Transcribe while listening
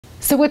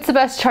So what's the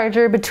best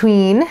charger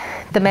between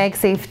the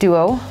MagSafe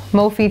Duo,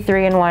 Mophie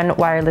 3-in-1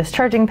 wireless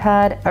charging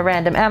pad, a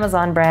random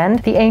Amazon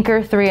brand, the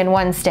Anker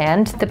 3-in-1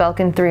 stand, the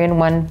Belkin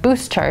 3-in-1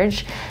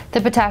 BoostCharge, the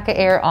Pitaka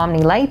Air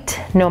Omni Lite,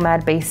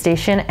 Nomad base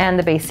station and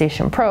the base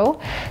station Pro,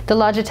 the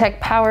Logitech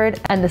Powered,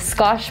 and the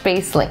Scosche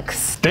base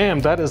Lynx? Damn,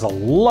 that is a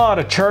lot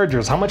of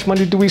chargers. How much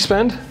money do we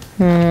spend?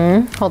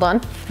 Hold on,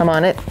 I'm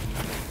on it.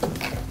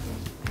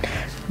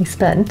 We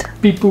spent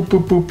beep boop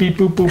boop boop beep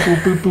boop boop boop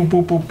boop boop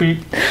boop boop beep.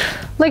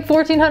 Like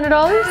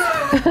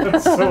 $1,400?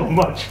 That's so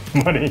much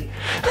money.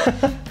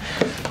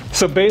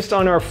 So based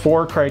on our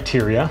 4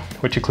 criteria,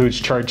 which includes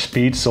charge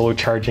speed, solo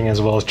charging,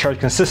 as well as charge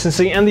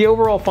consistency, and the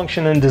overall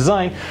function and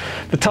design,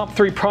 the top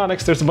 3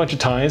 products, there's a bunch of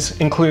ties,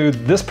 include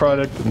this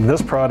product,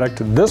 this product,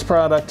 this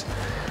product,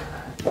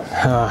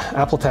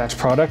 Apple Tax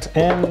product,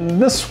 and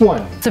this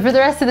one. So for the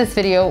rest of this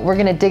video, we're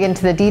gonna dig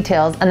into the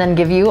details and then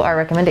give you our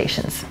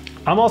recommendations.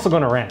 I'm also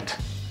gonna rant.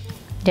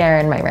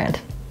 Darren might rant.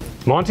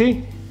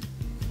 Monty,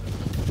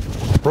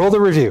 roll the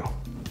review.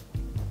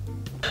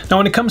 Now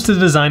when it comes to the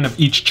design of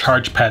each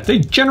charge pad, they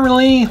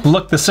generally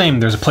look the same.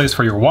 There's a place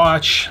for your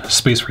watch, a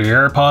space for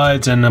your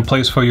AirPods, and a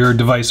place for your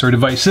device or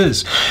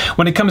devices.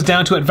 When it comes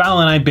down to it, Val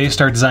and I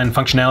based our design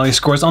functionality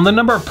scores on the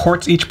number of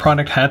ports each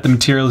product had, the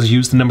materials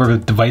used, the number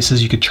of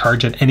devices you could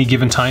charge at any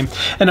given time,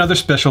 and other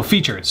special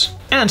features,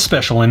 and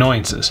special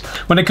annoyances.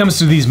 When it comes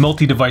to these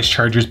multi-device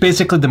chargers,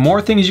 basically the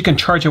more things you can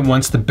charge at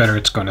once, the better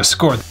it's going to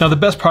score. Now the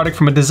best product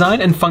from a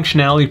design and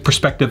functionality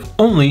perspective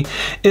only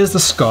is the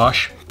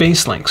Scosche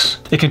base Lynx.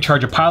 It can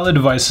charge a pile of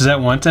devices at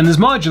once and is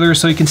modular,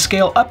 so you can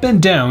scale up and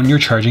down your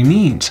charging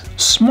needs.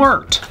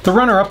 Smart! The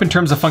runner-up in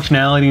terms of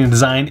functionality and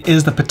design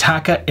is the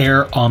Pitaka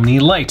Air Omni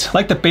Lite.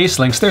 Like the base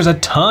Lynx, there's a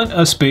ton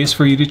of space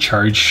for you to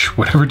charge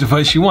whatever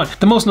device you want.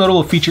 The most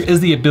notable feature is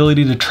the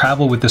ability to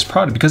travel with this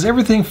product because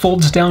everything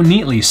folds down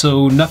neatly,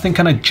 so nothing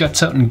kind of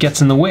juts out and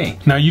gets in the way.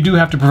 Now you do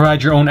have to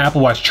provide your own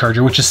Apple Watch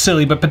charger, which is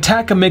silly, but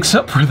Pitaka makes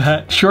up for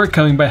that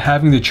shortcoming by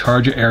having the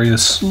charger area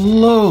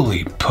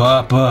slowly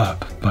pop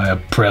up by a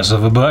press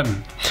of a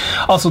button.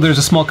 Also, there's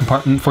a small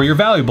compartment for your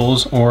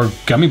valuables or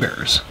gummy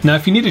bears. Now,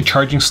 if you need a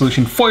charging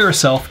solution for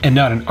yourself and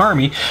not an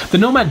army, the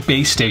Nomad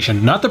base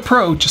station, not the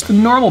Pro, just the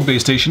normal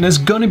base station, is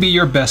gonna be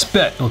your best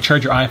bet. It'll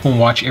charge your iPhone,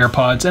 watch,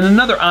 AirPods, and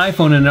another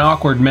iPhone in an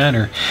awkward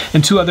manner,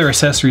 and 2 other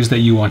accessories that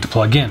you want to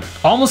plug in.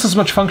 Almost as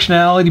much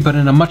functionality, but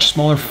in a much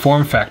smaller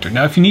form factor.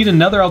 Now, if you need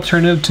another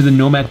alternative to the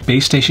Nomad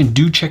base station,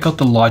 do check out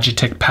the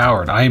Logitech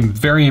Powered. I am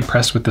very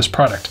impressed with this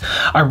product.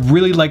 I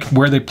really like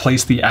where they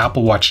place the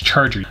Apple Watch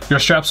charger. Your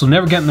straps will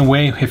never get in the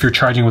way if you're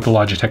charging with the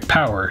Logitech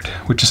Powered,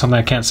 which is something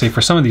I can't say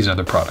for some of these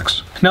other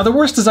products. Now the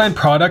worst designed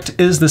product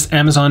is this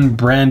Amazon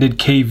branded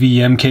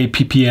KVMK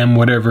PPM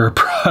whatever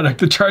product.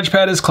 The charge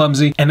pad is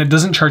clumsy and it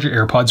doesn't charge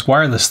your AirPods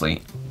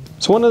wirelessly.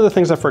 So one of the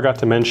things I forgot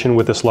to mention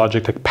with this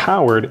Logitech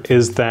Powered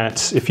is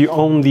that if you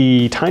own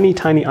the tiny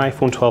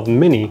iPhone 12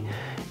 mini,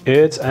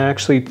 it's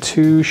actually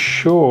too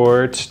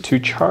short to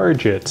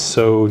charge it.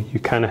 So you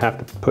kind of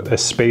have to put a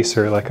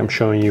spacer like I'm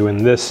showing you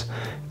in this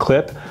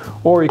clip,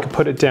 or you can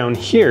put it down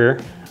here.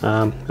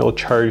 It'll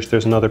charge,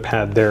 there's another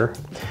pad there.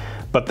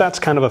 But that's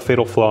kind of a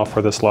fatal flaw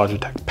for this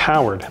Logitech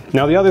Powered.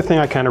 Now the other thing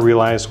I kind of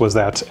realized was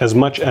that as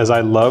much as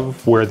I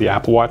love where the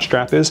Apple Watch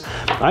strap is,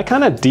 I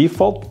kind of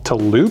default to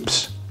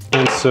loops.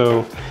 And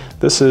so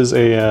this is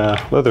a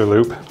leather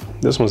loop.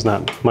 This one's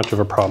not much of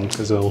a problem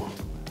because it'll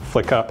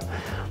flick up.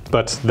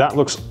 But that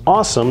looks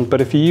awesome.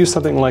 But if you use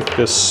something like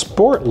this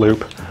sport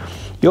loop,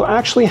 you'll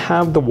actually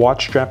have the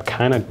watch strap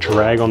kind of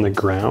drag on the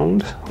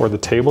ground or the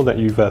table that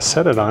you've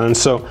set it on. And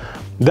so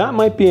that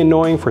might be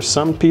annoying for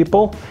some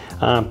people,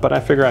 but I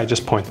figure I'd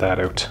just point that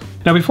out.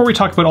 Now before we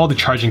talk about all the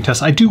charging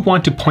tests, I do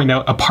want to point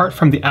out, apart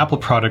from the Apple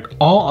product,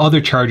 all other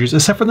chargers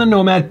except for the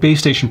Nomad Base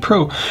Station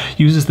Pro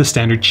uses the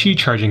standard Qi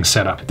charging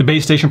setup. The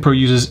Base Station Pro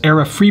uses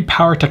Era free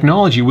power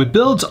technology which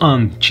builds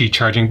on Qi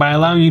charging by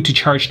allowing you to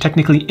charge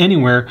technically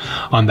anywhere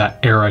on that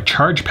Era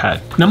charge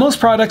pad. Now most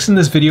products in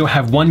this video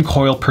have 1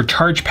 coil per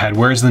charge pad,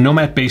 whereas the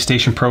Nomad Base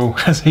Station Pro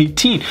has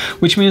 18,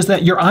 which means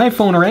that your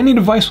iPhone or any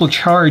device will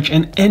charge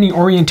in any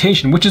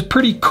orientation, which is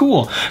pretty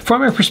cool.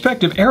 From my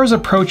perspective, Era's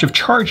approach of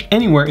charge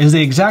anywhere is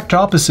the exact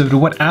opposite to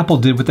what Apple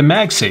did with the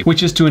MagSafe,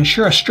 which is to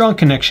ensure a strong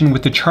connection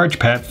with the charge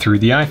pad through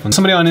the iPhone.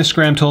 Somebody on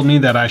Instagram told me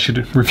that I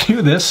should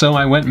review this, so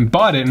I went and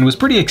bought it and was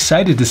pretty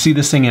excited to see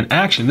this thing in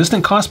action. This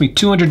thing cost me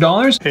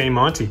 $200. Hey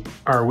Monty,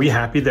 are we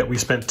happy that we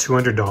spent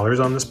 $200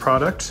 on this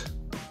product?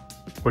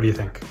 What do you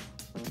think?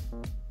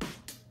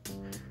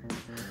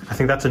 I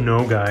think that's a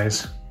no,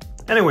 guys.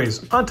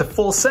 Anyways, on to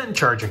full send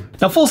charging.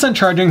 Now full send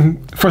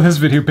charging for this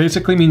video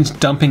basically means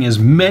dumping as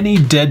many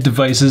dead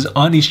devices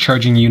on each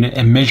charging unit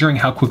and measuring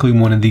how quickly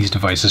one of these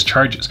devices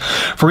charges.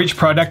 For each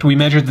product, we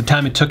measured the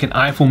time it took an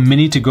iPhone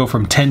mini to go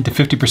from 10 to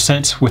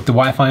 50% with the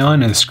Wi-Fi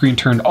on and the screen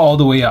turned all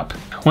the way up.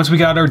 Once we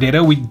got our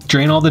data, we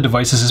drain all the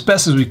devices as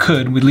best as we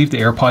could. We'd leave the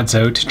AirPods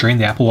out, drain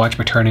the Apple Watch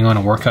by turning on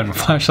a workout and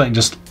flashlight and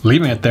just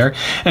leaving it there,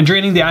 and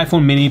draining the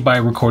iPhone mini by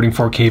recording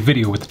 4K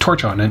video with the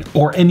torch on it,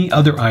 or any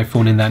other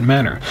iPhone in that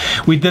manner.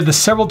 We did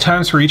this several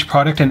times for each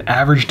product and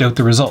averaged out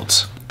the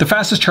results. The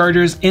fastest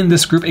chargers in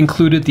this group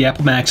included the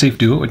Apple MagSafe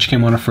Duo, which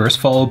came on first,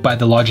 followed by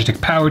the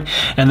Logitech Powered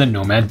and the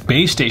Nomad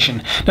base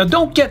station. Now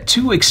don't get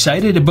too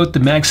excited about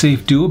the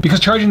MagSafe Duo because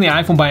charging the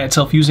iPhone by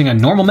itself using a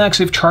normal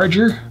MagSafe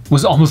charger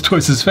was almost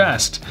twice as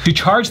fast. To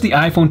charge the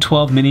iPhone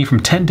 12 mini from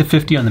 10 to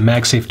 50 on the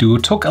MagSafe Duo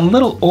took a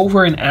little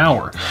over an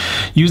hour.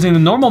 Using the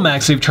normal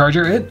MagSafe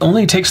charger, it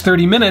only takes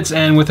 30 minutes,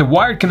 and with a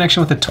wired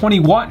connection with a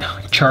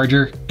 20-watt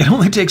charger, it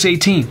only takes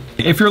 18.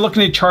 If you're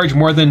looking to charge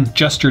more than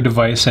just your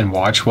device and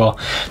watch, well,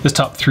 this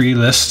top 3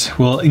 list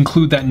will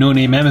include that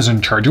no-name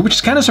Amazon charger, which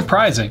is kind of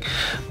surprising,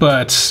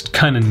 but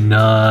kind of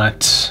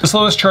not. The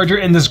slowest charger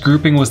in this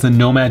grouping was the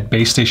Nomad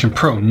Base Station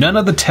Pro. None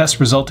of the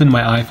tests resulted in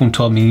my iPhone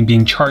 12 mini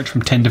being charged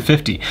from 10 to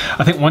 50.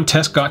 I think one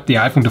test got the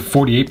iPhone to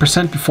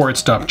 48% before it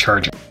stopped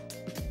charging.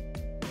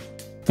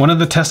 One of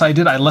the tests I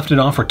did, I left it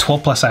on for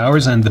 12 plus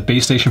hours and the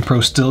Base Station Pro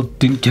still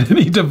didn't get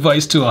any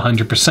device to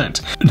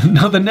 100%.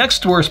 Now the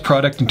next worst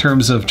product in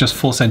terms of just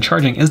full send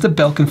charging is the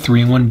Belkin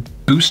 3-in-1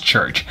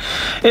 BoostCharge.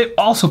 It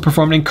also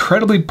performed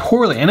incredibly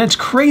poorly, and it's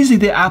crazy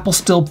that Apple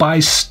still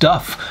buys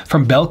stuff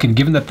from Belkin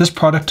given that this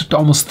product took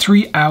almost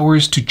 3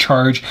 hours to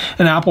charge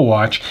an Apple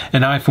Watch,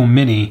 an iPhone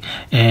mini,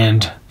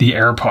 and the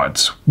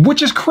AirPods,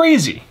 which is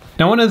crazy.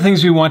 Now, one of the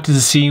things we wanted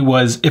to see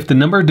was if the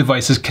number of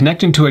devices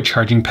connecting to a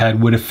charging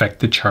pad would affect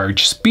the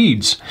charge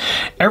speeds.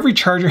 Every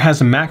charger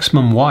has a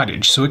maximum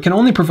wattage, so it can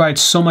only provide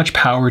so much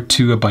power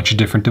to a bunch of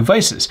different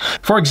devices.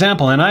 For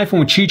example, an iPhone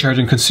with Qi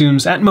charging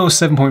consumes at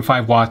most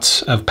 7.5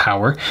 watts of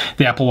power.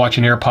 The Apple Watch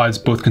and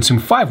AirPods both consume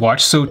 5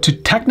 watts, so to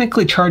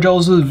technically charge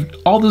all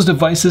those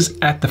devices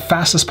at the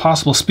fastest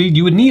possible speed,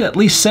 you would need at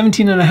least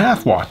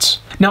 17.5 watts.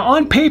 Now,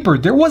 on paper,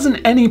 there wasn't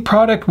any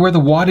product where the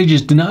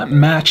wattages did not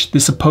match the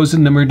supposed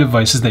number of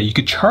devices that you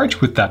could charge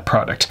with that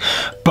product.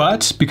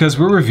 But because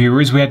we're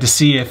reviewers, we had to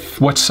see if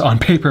what's on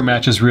paper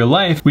matches real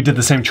life. We did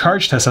the same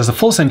charge test as the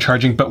full send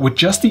charging, but with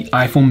just the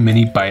iPhone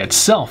mini by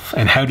itself.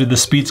 And how did the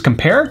speeds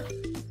compare?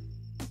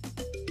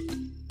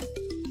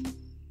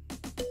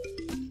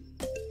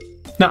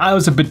 Now, I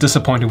was a bit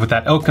disappointed with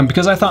that outcome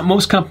because I thought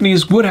most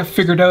companies would have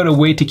figured out a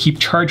way to keep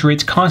charge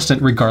rates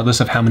constant regardless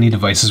of how many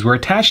devices were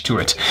attached to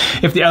it.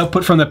 If the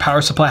output from the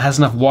power supply has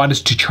enough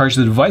wattage to charge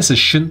the devices,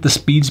 shouldn't the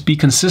speeds be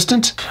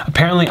consistent?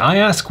 Apparently, I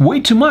ask way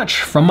too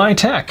much from my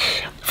tech.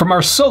 From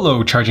our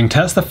solo charging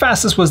test, the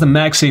fastest was the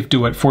MagSafe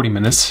Duo at 40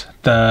 minutes,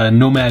 the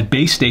Nomad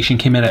base station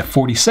came in at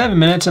 47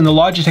 minutes, and the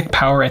Logitech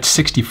Power at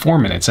 64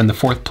 minutes, and the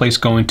 4th place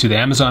going to the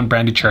Amazon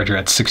branded charger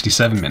at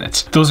 67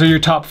 minutes. Those are your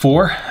top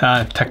 4,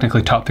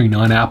 technically top 3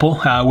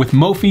 non-Apple, with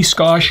Mophie,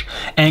 Scosche,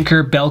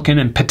 Anker, Belkin,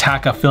 and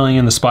Pitaka filling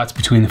in the spots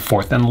between the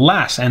 4th and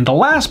last. And the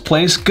last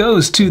place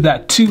goes to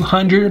that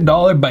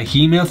 $200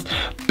 behemoth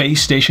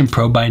Base Station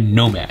Pro by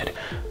Nomad.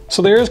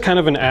 So there is kind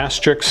of an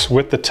asterisk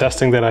with the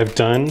testing that I've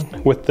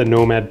done with the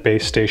Nomad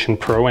Base Station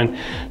Pro, and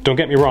don't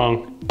get me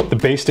wrong, the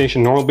base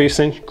station, normal base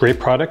station, great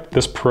product.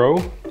 This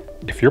Pro,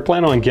 if you're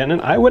planning on getting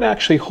it, I would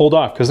actually hold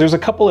off because there's a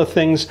couple of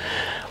things.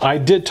 I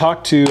did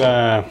talk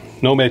to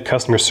Nomad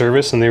customer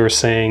service and they were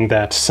saying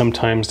that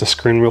sometimes the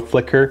screen will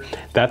flicker.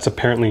 That's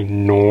apparently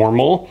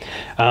normal.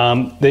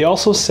 They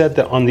also said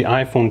that on the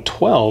iPhone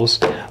 12s,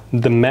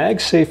 the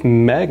MagSafe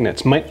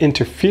magnets might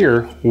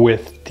interfere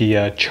with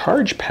the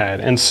charge pad.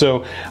 And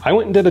so I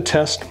went and did a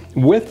test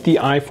with the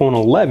iPhone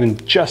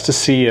 11 just to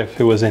see if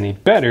it was any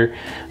better.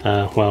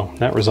 Well,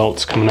 that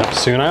result's coming up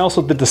soon. I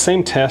also did the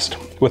same test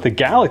with a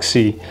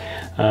Galaxy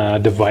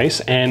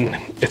device, and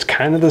it's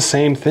kind of the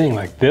same thing.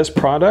 Like, this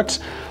product,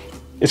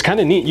 it's kind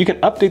of neat. You can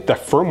update the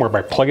firmware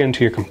by plugging it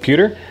into your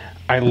computer.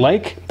 I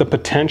like the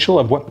potential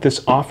of what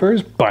this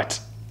offers, but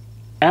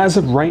as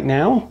of right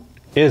now,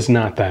 is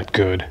not that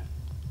good.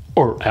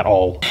 Or at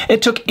all.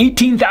 It took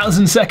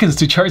 18,000 seconds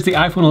to charge the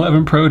iPhone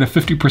 11 Pro to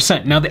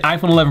 50%. Now the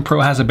iPhone 11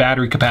 Pro has a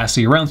battery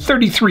capacity around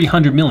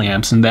 3,300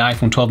 milliamps and the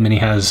iPhone 12 mini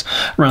has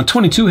around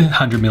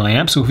 2,200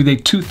 milliamps. So if we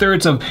take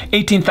 2/3 of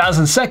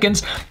 18,000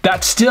 seconds,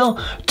 that's still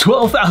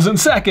 12,000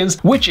 seconds,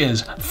 which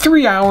is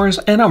 3 hours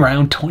and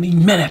around 20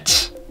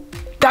 minutes.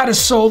 That is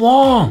so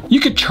long. You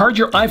could charge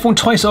your iPhone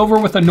twice over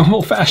with a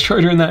normal fast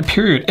charger in that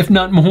period, if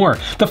not more.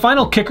 The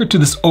final kicker to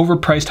this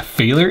overpriced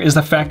failure is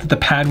the fact that the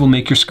pad will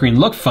make your screen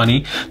look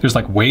funny. There's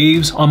like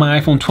waves on my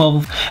iPhone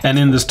 12, and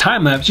in this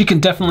time lapse, you can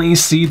definitely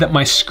see that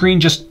my screen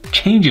just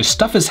changes.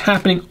 Stuff is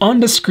happening on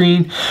the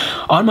screen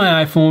on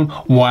my iPhone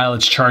while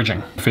it's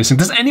charging.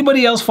 Does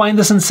anybody else find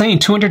this insane?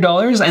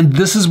 $200 and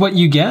this is what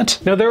you get?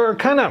 Now there are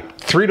kind of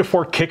 3 to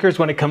 4 kickers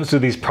when it comes to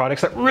these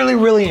products that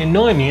really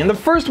annoy me. And the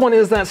first one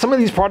is that some of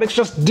these products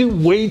just do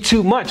way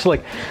too much.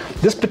 Like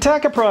this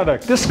Pitaka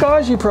product, this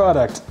Scosche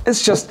product.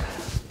 It's just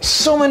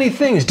so many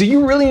things. Do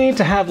you really need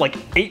to have like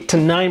 8 to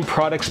 9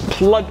 products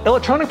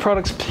electronic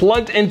products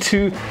plugged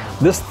into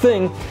this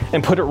thing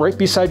and put it right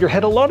beside your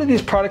head? A lot of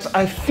these products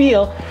I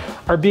feel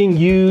are being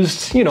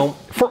used, you know,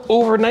 for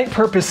overnight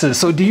purposes.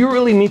 So do you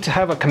really need to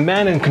have a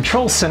command and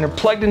control center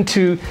plugged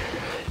into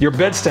your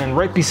bedstand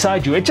right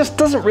beside you. It just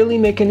doesn't really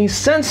make any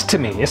sense to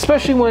me,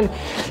 especially when,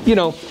 you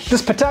know,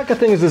 this Pitaka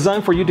thing is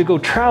designed for you to go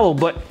travel,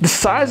 but the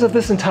size of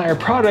this entire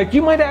product,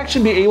 you might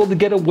actually be able to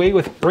get away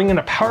with bringing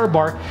a power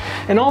bar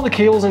and all the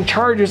cables and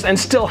chargers and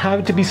still have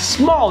it to be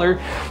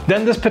smaller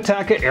than this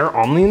Pitaka Air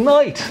Omni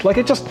Lite. Like,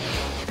 it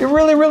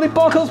really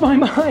boggles my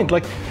mind.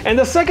 Like, and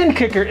the second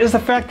kicker is the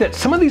fact that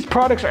some of these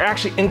products are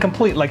actually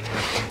incomplete. Like,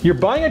 you're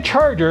buying a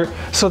charger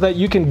so that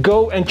you can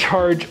go and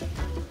charge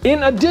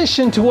in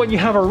addition to what you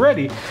have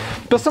already.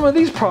 But some of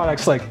these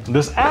products, like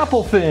this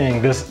Apple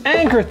thing, this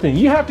Anker thing,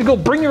 you have to go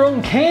bring your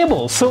own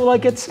cable. So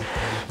like, it's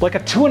like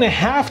a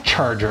 2.5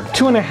 charger,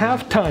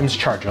 2.5 times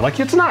charger. Like,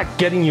 it's not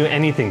getting you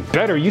anything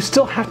better. You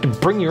still have to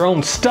bring your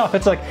own stuff.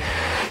 It's like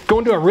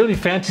going to a really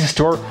fancy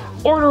store,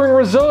 ordering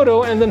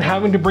risotto, and then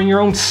having to bring your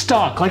own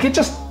stock. Like, it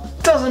just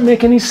doesn't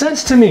make any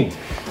sense to me.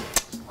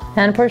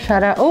 And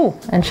porchetta, oh,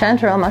 and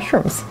chanterelle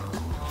mushrooms.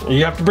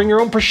 You have to bring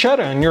your own bruschetta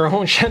and your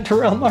own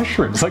chanterelle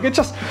mushrooms. Like, it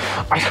just,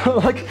 I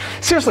don't, like,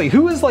 seriously,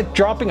 who is like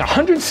dropping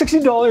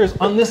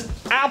 $160 on this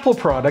Apple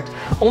product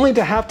only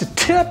to have to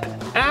tip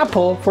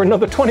Apple for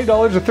another $20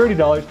 or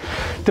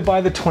 $30 to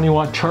buy the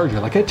 20-watt charger?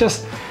 Like, it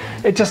just,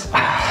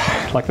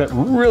 like, that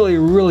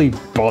really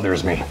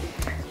bothers me.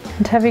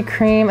 And heavy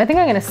cream. I think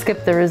I'm gonna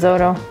skip the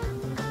risotto.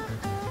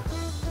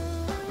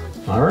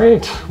 All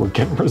right, we're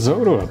getting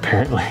risotto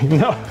apparently.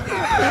 No.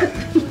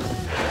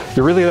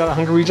 You're really that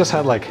hungry? We just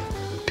had like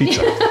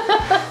pizza.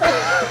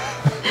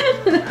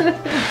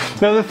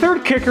 Now the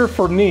third kicker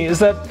for me is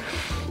that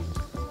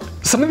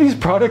some of these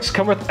products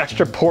come with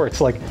extra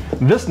ports. Like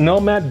this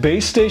Nomad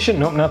base station,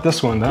 nope, not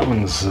this one, that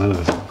one's,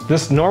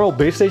 this normal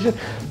base station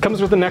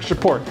comes with an extra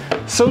port.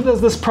 So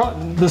does this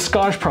the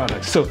Scosche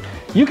product. So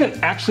you can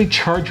actually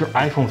charge your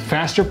iPhone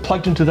faster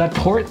plugged into that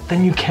port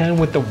than you can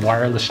with the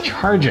wireless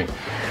charging.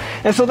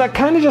 And so that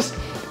kind of just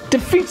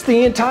defeats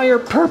the entire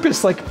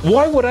purpose. Like,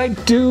 why would I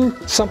do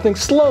something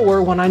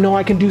slower when I know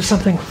I can do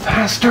something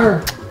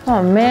faster?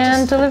 Oh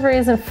man, delivery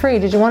isn't free.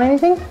 Did you want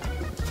anything?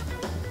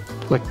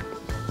 Like,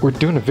 we're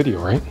doing a video,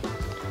 right?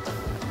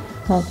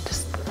 Well,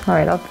 just, all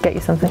right, I'll get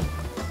you something.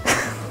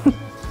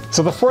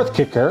 So the fourth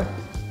kicker,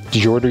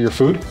 did you order your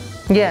food?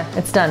 Yeah,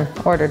 it's done,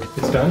 ordered.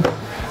 It's done?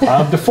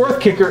 The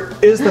fourth kicker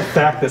is the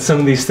fact that some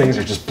of these things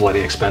are just bloody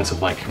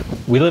expensive. Like,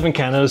 we live in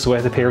Canada, so we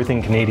have to pay everything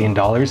in Canadian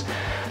dollars.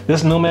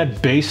 This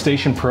Nomad Base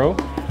Station Pro,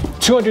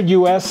 200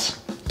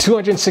 US,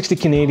 260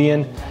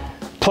 Canadian,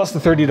 plus the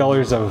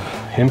 $30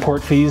 of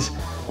import fees.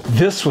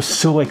 This was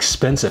so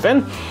expensive.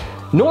 And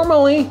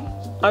normally,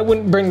 I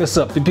wouldn't bring this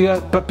up,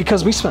 but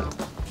because we spent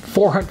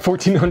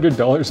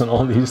 $1,400 on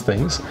all these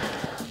things,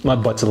 my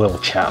butt's a little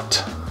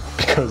chapped.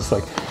 Because,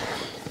 like,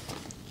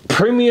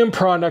 premium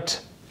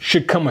product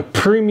should come with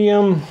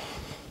premium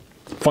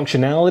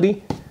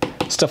functionality.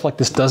 Stuff like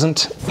this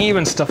doesn't.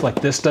 Even stuff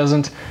like this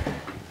doesn't.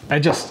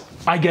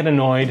 I get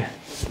annoyed,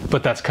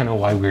 but that's kind of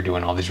why we're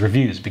doing all these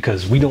reviews,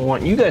 because we don't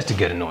want you guys to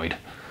get annoyed.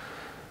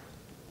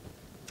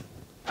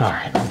 All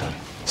right, I'm done.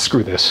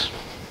 Screw this.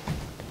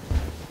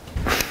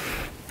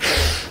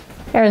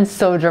 Aaron's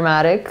so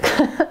dramatic.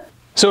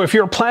 So if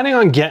you're planning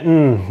on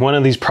getting one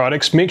of these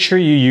products, make sure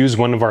you use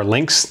one of our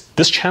links.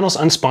 This channel's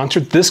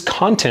unsponsored. This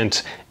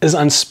content is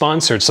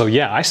unsponsored. So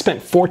yeah, I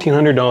spent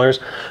 $1,400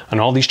 on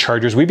all these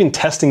chargers. We've been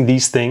testing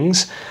these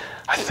things,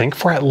 I think,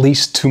 for at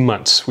least 2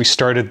 months. We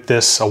started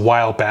this a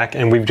while back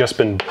and we've just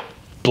been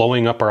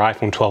blowing up our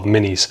iPhone 12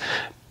 minis,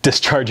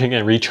 discharging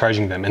and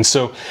recharging them. And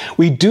so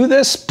we do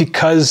this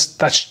because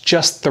that's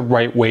just the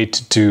right way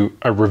to do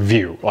a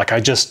review. Like,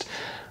 I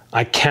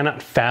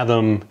cannot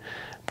fathom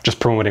just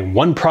promoting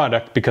one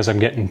product because I'm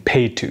getting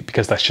paid to,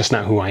 because that's just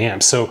not who I am.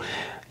 So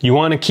you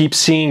want to keep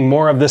seeing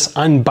more of this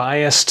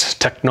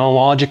unbiased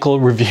technological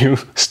review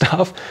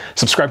stuff,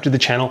 subscribe to the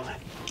channel,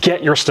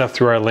 get your stuff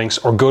through our links,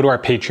 or go to our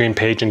Patreon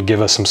page and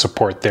give us some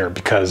support there,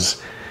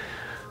 because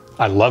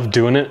I love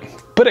doing it,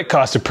 but it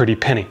costs a pretty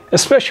penny,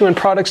 especially when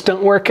products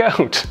don't work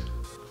out.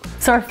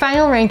 So our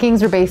final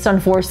rankings are based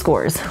on 4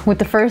 scores, with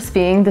the first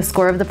being the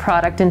score of the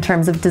product in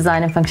terms of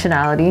design and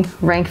functionality,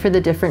 rank for the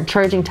different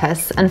charging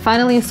tests, and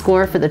finally a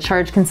score for the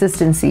charge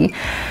consistency,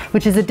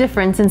 which is a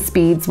difference in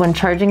speeds when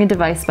charging a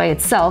device by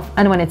itself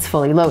and when it's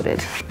fully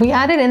loaded. We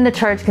added in the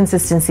charge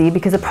consistency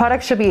because a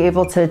product should be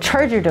able to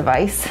charge your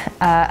device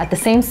at the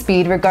same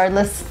speed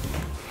regardless.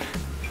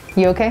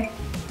 You okay?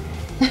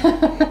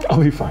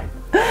 I'll be fine.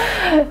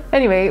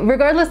 Anyway,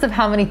 regardless of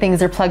how many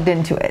things are plugged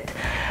into it.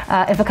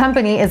 If a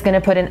company is going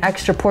to put in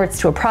extra ports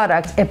to a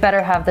product, it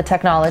better have the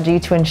technology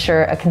to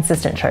ensure a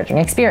consistent charging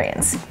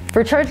experience.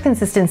 For charge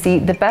consistency,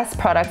 the best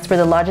products were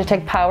the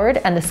Logitech Powered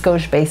and the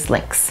Scosche-based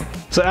Lynx.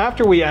 So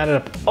after we added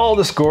up all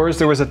the scores,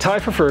 there was a tie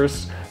for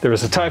first, there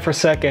was a tie for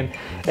second,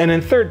 and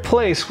in third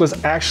place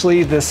was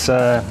actually this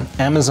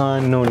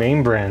Amazon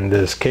no-name brand,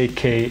 this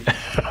KK,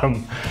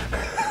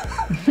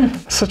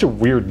 such a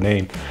weird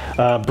name,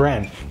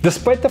 brand.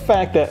 Despite the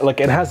fact that, like,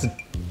 it has a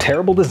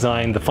terrible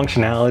design, the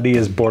functionality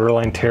is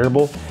borderline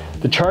terrible,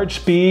 the charge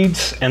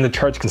speeds and the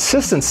charge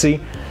consistency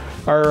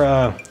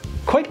are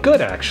quite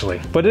good actually.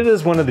 But it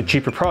is one of the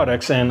cheaper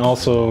products, and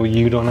also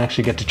you don't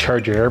actually get to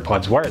charge your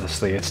AirPods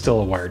wirelessly. It's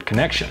still a wired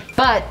connection.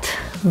 But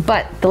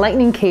the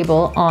lightning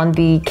cable on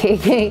the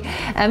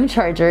KKM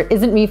charger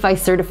isn't MiFi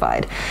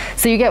certified.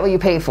 So you get what you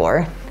pay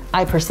for.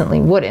 I personally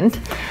wouldn't.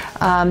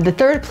 The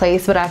third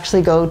place would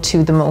actually go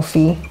to the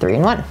Mophie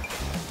 3-in-1.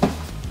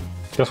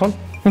 This one?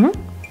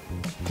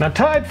 Mm-hmm. Now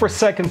tied for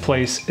second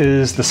place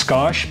is the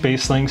Scosche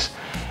base links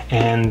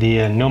and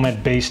the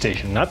Nomad base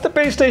station. Not the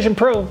base station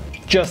Pro,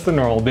 just the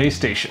normal base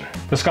station.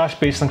 The Scosche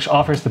base links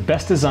offers the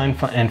best design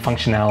and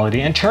functionality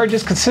and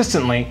charges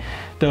consistently,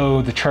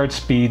 though the charge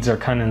speeds are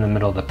kind of in the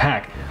middle of the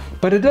pack.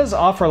 But it does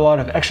offer a lot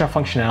of extra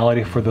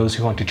functionality for those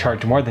who want to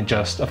charge more than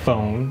just a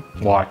phone,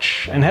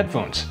 watch, and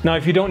headphones. Now,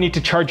 if you don't need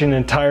to charge an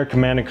entire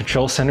command and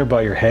control center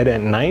by your head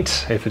at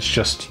night, if it's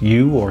just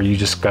you or you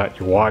just got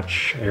your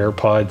watch,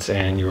 AirPods,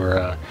 and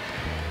your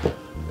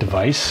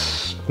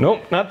device.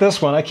 Nope, not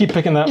this one. I keep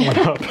picking that one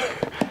up.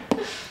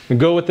 We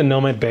go with the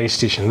Nomad base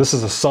station. This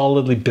is a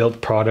solidly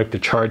built product. The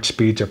charge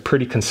speeds are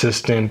pretty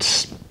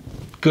consistent.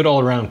 Good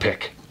all-around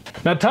pick.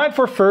 Now tied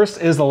for first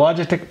is the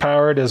Logitech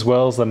Powered as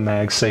well as the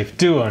MagSafe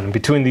Duo. And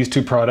between these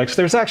two products,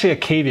 there's actually a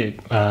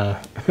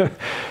caveat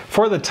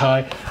for the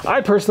tie.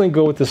 I personally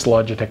go with this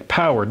Logitech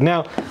Powered.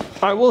 Now,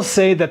 I will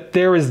say that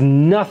there is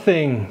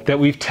nothing that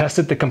we've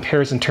tested that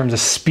compares in terms of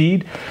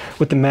speed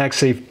with the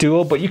MagSafe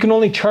Duo, but you can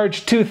only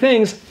charge two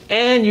things,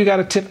 and you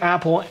gotta tip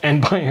Apple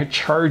and buy a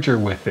charger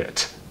with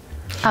it.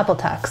 Apple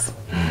tax.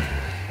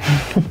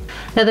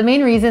 Now the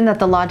main reason that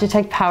the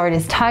Logitech Powered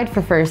is tied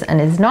for first and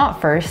is not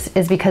first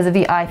is because of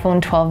the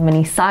iPhone 12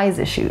 mini size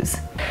issues.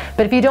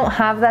 But if you don't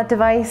have that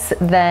device,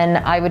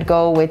 then I would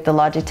go with the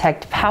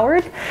Logitech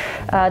Powered.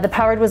 The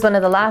Powered was one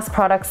of the last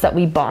products that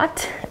we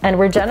bought, and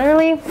we're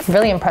generally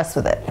really impressed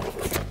with it.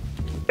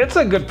 It's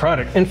a good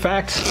product. In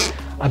fact,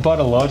 I bought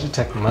a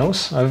Logitech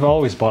mouse. I've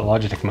always bought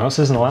Logitech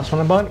mouses, and the last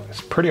one I bought, it's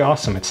pretty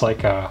awesome. It's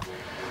like a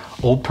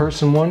old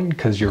person one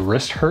because your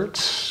wrist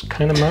hurts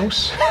kind of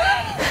mouse.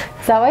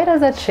 Is that why it has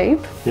that shape?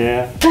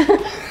 Yeah.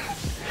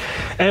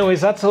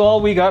 Anyways, that's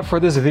all we got for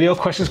this video.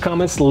 Questions,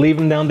 comments, leave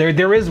them down there.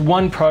 There is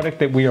one product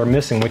that we are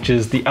missing, which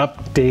is the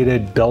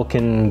updated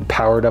Belkin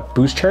powered up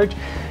BoostCharge.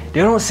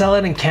 They don't sell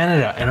it in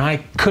Canada, and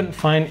I couldn't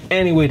find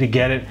any way to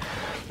get it.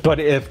 But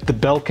if the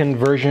Belkin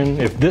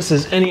version, if this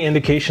is any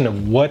indication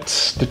of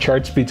what the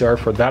charge speeds are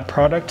for that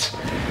product,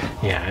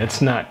 yeah,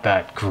 it's not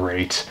that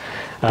great.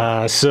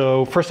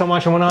 So first time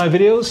watching one of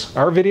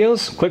our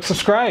videos, click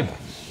subscribe.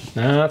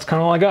 That's kind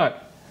of all I got.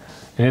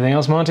 Anything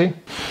else, Monty?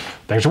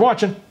 Thanks for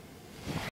watching.